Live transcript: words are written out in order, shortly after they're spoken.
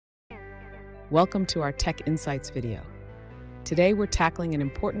Welcome to our Tech Insights video. Today we're tackling an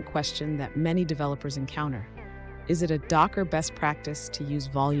important question that many developers encounter. Is it a Docker best practice to use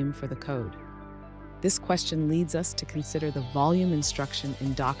volume for the code? This question leads us to consider the volume instruction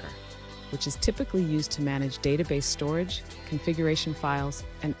in Docker, which is typically used to manage database storage, configuration files,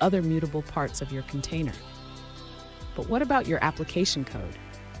 and other mutable parts of your container. But what about your application code,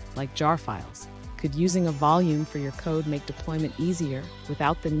 like jar files? Could using a volume for your code make deployment easier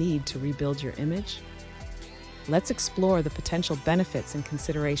without the need to rebuild your image? Let's explore the potential benefits and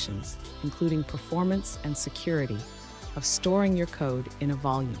considerations, including performance and security, of storing your code in a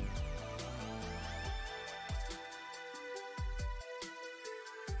volume.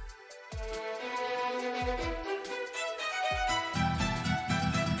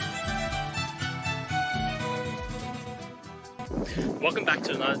 Welcome back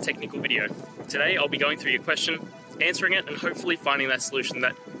to another technical video. Today I'll be going through your question, answering it, and hopefully finding that solution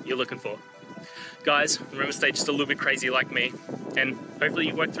that you're looking for. Guys, remember, stay just a little bit crazy like me, and hopefully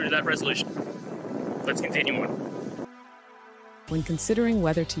you work through that resolution. Let's continue on. When considering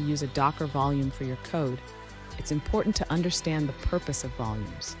whether to use a Docker volume for your code, it's important to understand the purpose of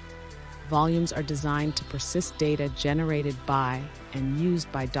volumes. Volumes are designed to persist data generated by and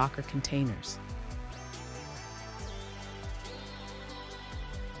used by Docker containers.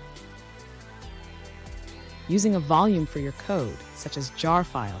 Using a volume for your code, such as jar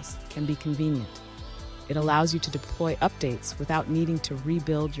files, can be convenient. It allows you to deploy updates without needing to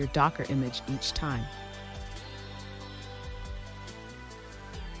rebuild your Docker image each time.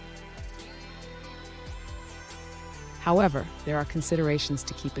 However, there are considerations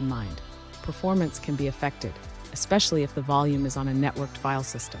to keep in mind. Performance can be affected, especially if the volume is on a networked file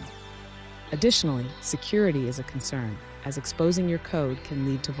system. Additionally, security is a concern, as exposing your code can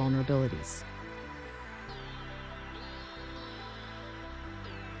lead to vulnerabilities.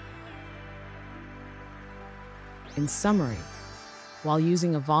 In summary, while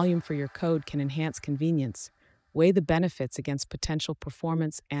using a volume for your code can enhance convenience, weigh the benefits against potential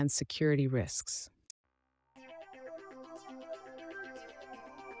performance and security risks.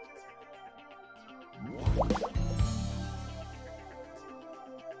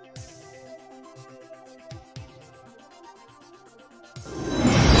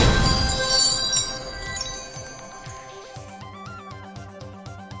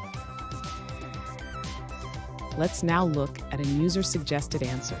 Let's now look at a user-suggested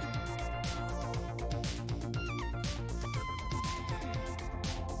answer.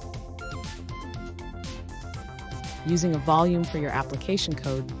 Using a volume for your application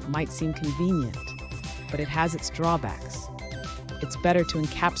code might seem convenient, but it has its drawbacks. It's better to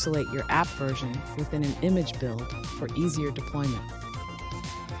encapsulate your app version within an image build for easier deployment.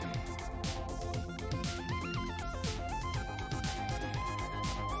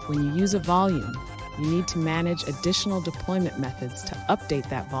 When you use a volume, you need to manage additional deployment methods to update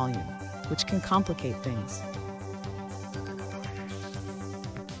that volume, which can complicate things.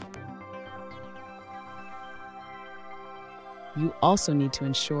 You also need to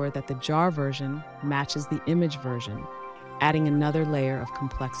ensure that the jar version matches the image version, adding another layer of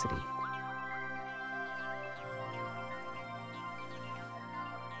complexity.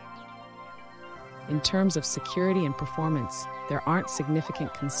 In terms of security and performance, there aren't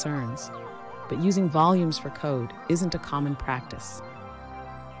significant concerns, but using volumes for code isn't a common practice.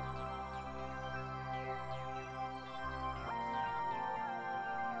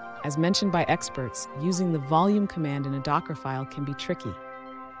 As mentioned by experts, using the volume command in a Docker file can be tricky.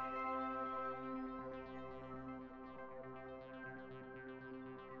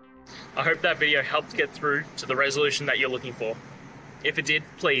 I hope that video helped get through to the resolution that you're looking for. If it did,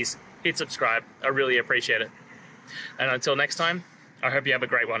 please hit subscribe. I really appreciate it. And until next time, I hope you have a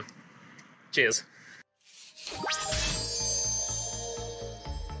great one. Cheers.